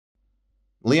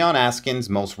Leon Askin's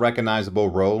most recognizable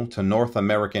role to North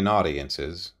American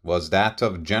audiences was that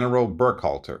of General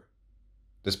Burkhalter.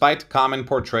 Despite common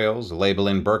portrayals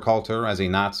labeling Burkhalter as a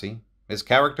Nazi, his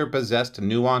character possessed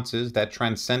nuances that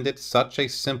transcended such a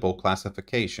simple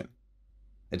classification.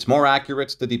 It's more accurate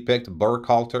to depict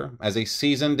Burkhalter as a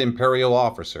seasoned imperial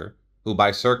officer who by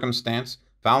circumstance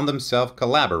found himself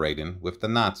collaborating with the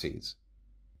Nazis.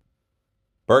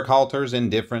 Burkhalter's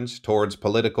indifference towards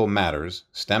political matters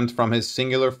stemmed from his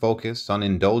singular focus on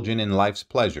indulging in life's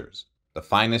pleasures, the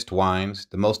finest wines,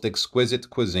 the most exquisite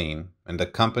cuisine, and the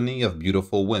company of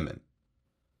beautiful women.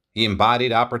 He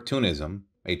embodied opportunism,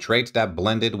 a trait that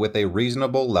blended with a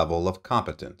reasonable level of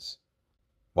competence.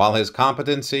 While his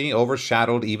competency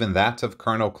overshadowed even that of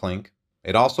Colonel Klink,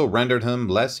 it also rendered him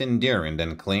less endearing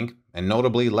than Klink and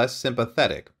notably less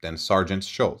sympathetic than Sergeant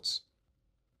Schultz.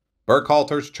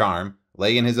 Burkhalter's charm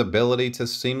lay in his ability to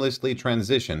seamlessly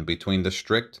transition between the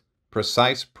strict,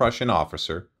 precise Prussian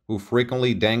officer who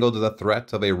frequently dangled the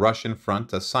threat of a Russian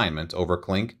front assignment over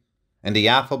Klink and the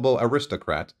affable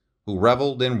aristocrat who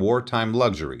reveled in wartime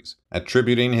luxuries,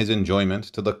 attributing his enjoyment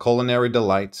to the culinary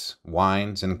delights,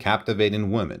 wines, and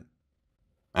captivating women.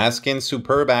 Askin's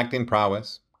superb acting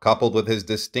prowess, coupled with his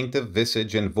distinctive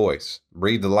visage and voice,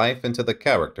 breathed life into the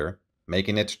character,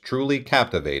 making it truly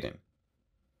captivating.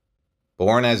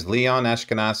 Born as Leon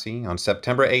Ashkenazi on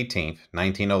September 18,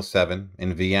 1907,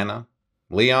 in Vienna,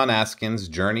 Leon Askin's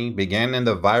journey began in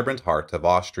the vibrant heart of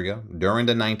Austria during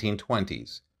the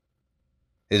 1920s.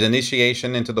 His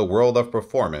initiation into the world of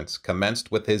performance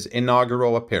commenced with his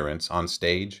inaugural appearance on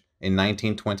stage in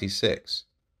 1926.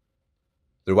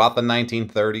 Throughout the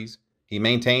 1930s, he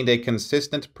maintained a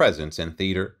consistent presence in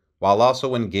theater while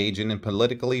also engaging in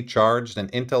politically charged and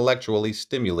intellectually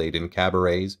stimulating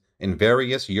cabarets in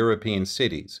various European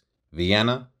cities,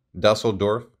 Vienna,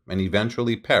 Dusseldorf, and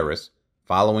eventually Paris,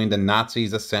 following the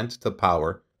Nazis' ascent to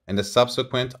power and the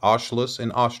subsequent Anschluss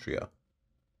in Austria.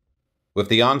 With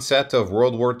the onset of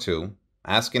World War II,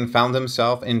 Askin found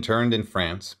himself interned in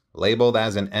France, labeled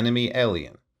as an enemy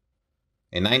alien.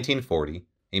 In 1940,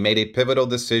 he made a pivotal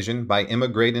decision by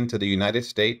immigrating to the United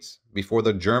States before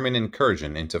the German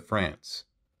incursion into France.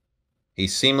 He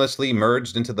seamlessly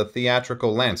merged into the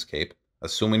theatrical landscape,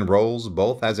 assuming roles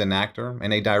both as an actor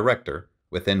and a director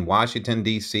within Washington,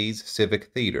 D.C.'s Civic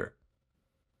Theater.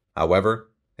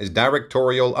 However, his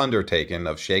directorial undertaking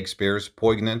of Shakespeare's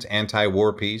poignant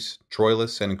anti-war piece,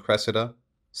 Troilus and Cressida,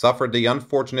 suffered the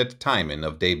unfortunate timing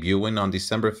of debuting on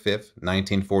December 5,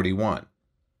 1941.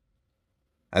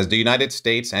 As the United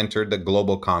States entered the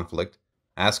global conflict,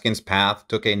 Askin's path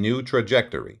took a new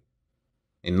trajectory.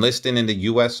 Enlisting in the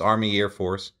U.S. Army Air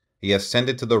Force, he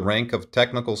ascended to the rank of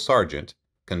technical sergeant,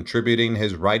 contributing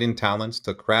his writing talents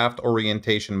to craft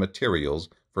orientation materials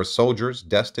for soldiers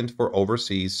destined for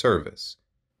overseas service.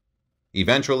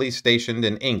 Eventually stationed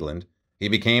in England, he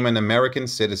became an American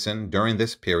citizen during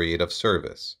this period of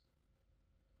service.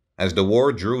 As the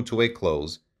war drew to a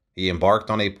close, he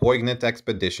embarked on a poignant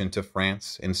expedition to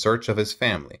France in search of his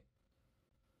family.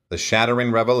 The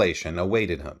shattering revelation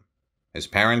awaited him. His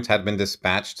parents had been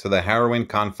dispatched to the harrowing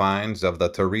confines of the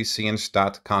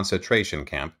Theresienstadt concentration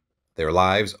camp, their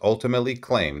lives ultimately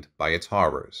claimed by its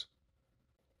horrors.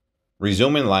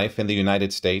 Resuming life in the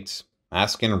United States,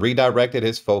 Askin redirected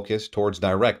his focus towards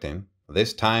directing,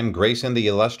 this time gracing the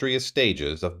illustrious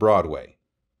stages of Broadway.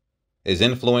 His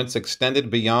influence extended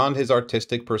beyond his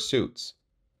artistic pursuits.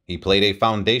 He played a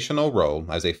foundational role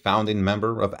as a founding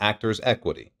member of Actors'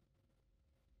 Equity.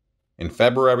 In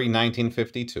February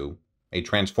 1952, a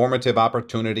transformative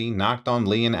opportunity knocked on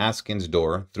Leon Askin's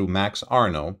door through Max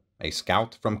Arno, a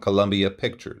scout from Columbia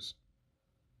Pictures.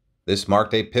 This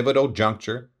marked a pivotal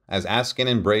juncture as Askin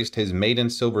embraced his maiden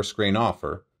silver screen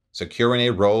offer, securing a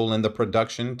role in the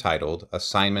production titled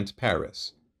Assignment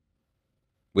Paris.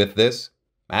 With this,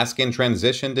 Askin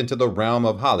transitioned into the realm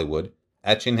of Hollywood,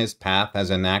 etching his path as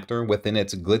an actor within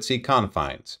its glitzy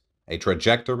confines, a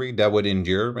trajectory that would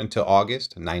endure until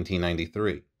August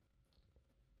 1993.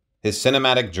 His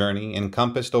cinematic journey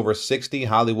encompassed over 60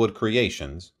 Hollywood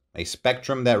creations, a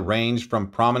spectrum that ranged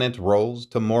from prominent roles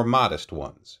to more modest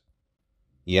ones.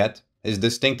 Yet, his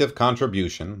distinctive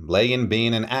contribution lay in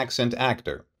being an accent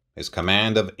actor, his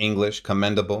command of English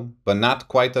commendable, but not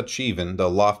quite achieving the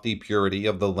lofty purity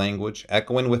of the language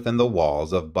echoing within the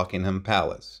walls of Buckingham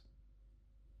Palace.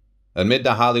 Amid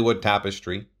the Hollywood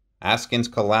tapestry, Askin's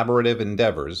collaborative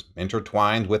endeavors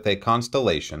intertwined with a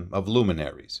constellation of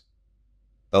luminaries.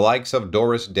 The likes of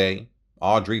Doris Day,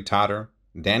 Audrey Totter,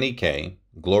 Danny Kaye,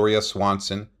 Gloria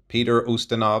Swanson, Peter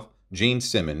Ustinov, Gene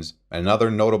Simmons, and other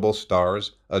notable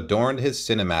stars adorned his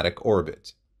cinematic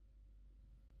orbit.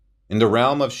 In the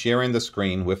realm of sharing the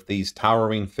screen with these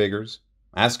towering figures,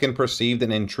 Askin perceived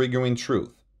an intriguing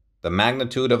truth. The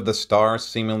magnitude of the star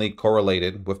seemingly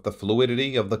correlated with the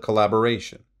fluidity of the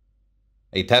collaboration.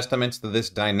 A testament to this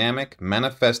dynamic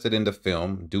manifested in the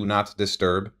film Do Not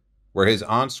Disturb, where his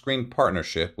on-screen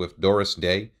partnership with Doris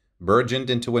Day burgeoned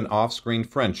into an off-screen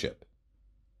friendship.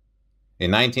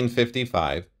 In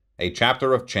 1955, a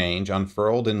chapter of change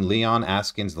unfurled in Leon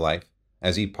Askin's life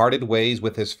as he parted ways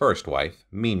with his first wife,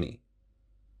 Mimi.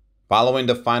 Following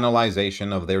the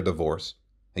finalization of their divorce,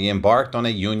 he embarked on a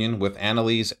union with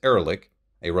Anneliese Ehrlich,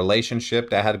 a relationship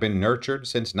that had been nurtured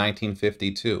since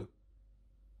 1952.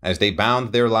 As they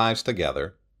bound their lives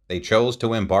together, they chose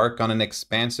to embark on an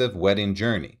expansive wedding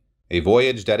journey, a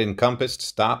voyage that encompassed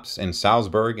stops in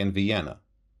Salzburg and Vienna.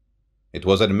 It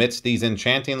was amidst these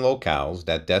enchanting locales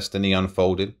that destiny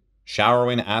unfolded,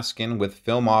 showering Askin with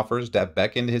film offers that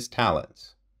beckoned his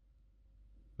talents.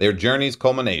 Their journey's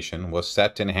culmination was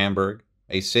set in Hamburg,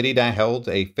 a city that held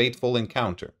a fateful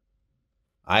encounter.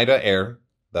 Ida Eyre,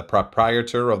 the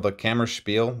proprietor of the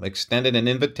Kammerspiel, extended an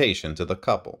invitation to the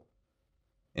couple.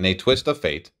 In a twist of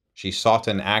fate, she sought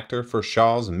an actor for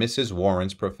Shaw's Mrs.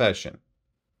 Warren's profession.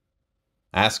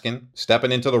 Askin,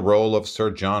 stepping into the role of Sir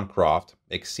John Croft,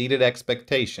 exceeded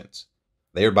expectations,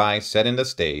 thereby setting the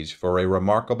stage for a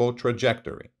remarkable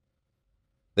trajectory.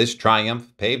 This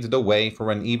triumph paved the way for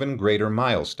an even greater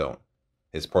milestone,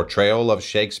 his portrayal of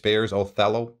Shakespeare's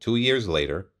Othello 2 years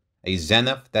later, a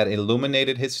zenith that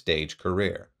illuminated his stage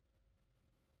career.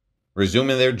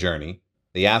 Resuming their journey,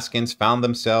 the Askins found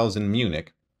themselves in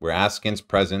Munich, where Askin's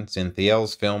presence in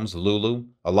Thiel's films Lulu,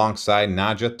 alongside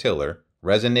Nadja Tiller,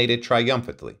 resonated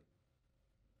triumphantly.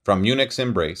 From Munich's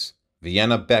embrace,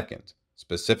 Vienna beckoned,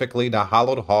 specifically the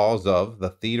hallowed halls of the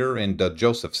theater in the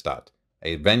Josephstadt,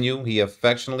 a venue he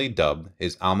affectionately dubbed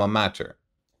his alma mater.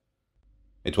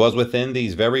 It was within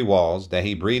these very walls that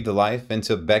he breathed life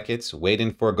into Beckett's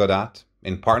Waiting for Godot,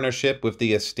 in partnership with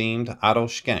the esteemed Otto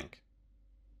Schenk.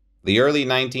 The early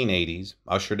 1980s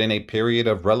ushered in a period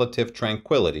of relative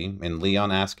tranquility in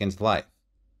Leon Askin's life.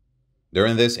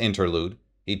 During this interlude,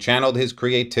 he channeled his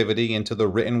creativity into the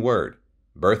written word,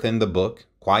 birthing the book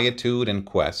Quietude and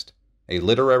Quest, a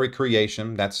literary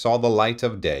creation that saw the light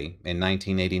of day in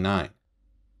 1989.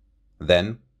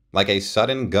 Then, like a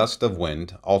sudden gust of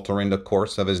wind altering the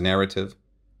course of his narrative,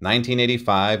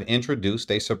 1985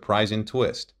 introduced a surprising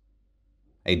twist.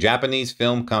 A Japanese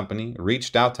film company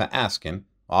reached out to Askin,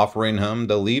 offering him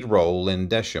the lead role in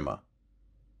Deshima.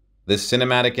 This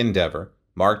cinematic endeavor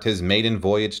marked his maiden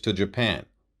voyage to Japan,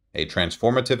 a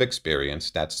transformative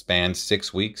experience that spanned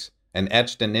 6 weeks and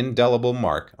etched an indelible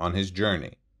mark on his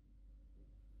journey.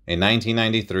 In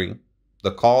 1993,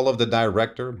 the call of the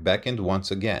director beckoned once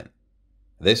again,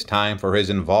 this time for his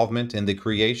involvement in the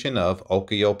creation of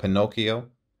Occhio Pinocchio,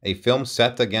 a film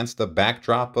set against the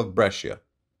backdrop of Brescia.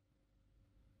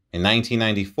 In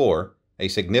 1994, a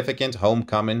significant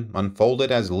homecoming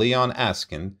unfolded as Leon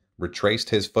Askin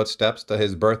retraced his footsteps to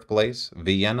his birthplace,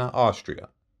 Vienna, Austria.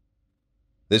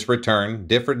 This return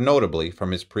differed notably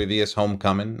from his previous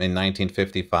homecoming in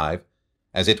 1955,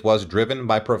 as it was driven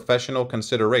by professional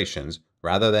considerations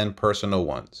rather than personal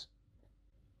ones.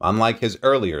 Unlike his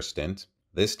earlier stint,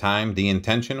 this time the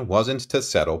intention wasn't to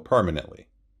settle permanently.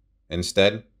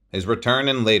 Instead, his return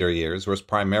in later years was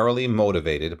primarily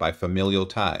motivated by familial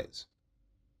ties.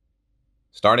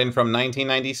 Starting from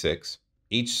 1996,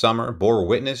 each summer bore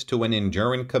witness to an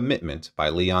enduring commitment by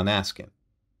Leon Askin.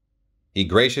 He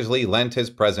graciously lent his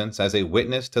presence as a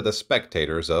witness to the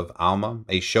spectators of Alma,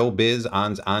 a showbiz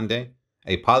ans Ande,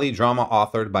 a polydrama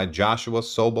authored by Joshua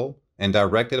Sobel and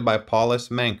directed by Paulus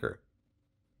Manker.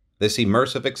 This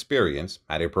immersive experience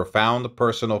had a profound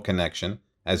personal connection,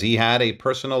 as he had a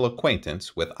personal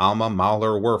acquaintance with Alma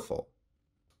Mahler-Werfel.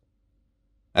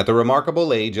 At the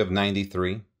remarkable age of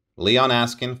 93, Leon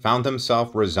Askin found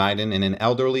himself residing in an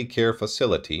elderly care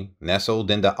facility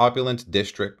nestled in the opulent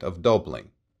district of Dobling.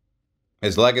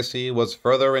 His legacy was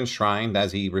further enshrined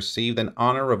as he received an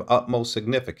honor of utmost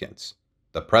significance.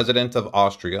 The President of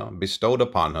Austria bestowed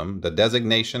upon him the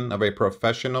designation of a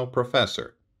professional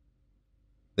professor.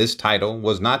 This title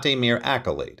was not a mere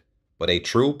accolade, but a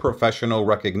true professional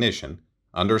recognition,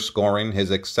 underscoring his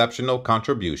exceptional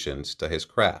contributions to his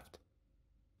craft.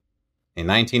 In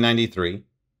 1993,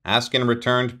 Askin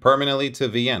returned permanently to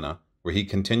Vienna, where he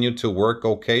continued to work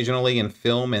occasionally in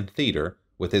film and theater,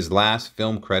 with his last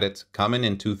film credits coming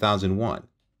in 2001.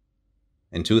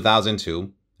 In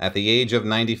 2002, at the age of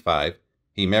 95,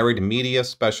 he married media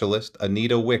specialist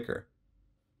Anita Wicker.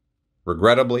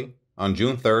 Regrettably, on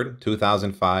June 3,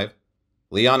 2005,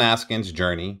 Leon Askin's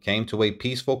journey came to a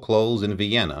peaceful close in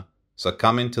Vienna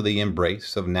succumbing to the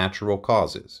embrace of natural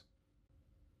causes.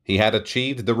 He had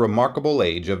achieved the remarkable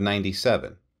age of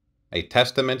 97, a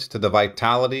testament to the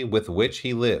vitality with which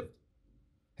he lived.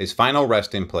 His final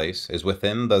resting place is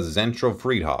within the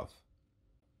Zentralfriedhof.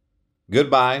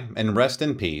 Goodbye and rest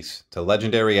in peace to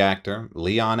legendary actor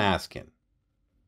Leon Askin.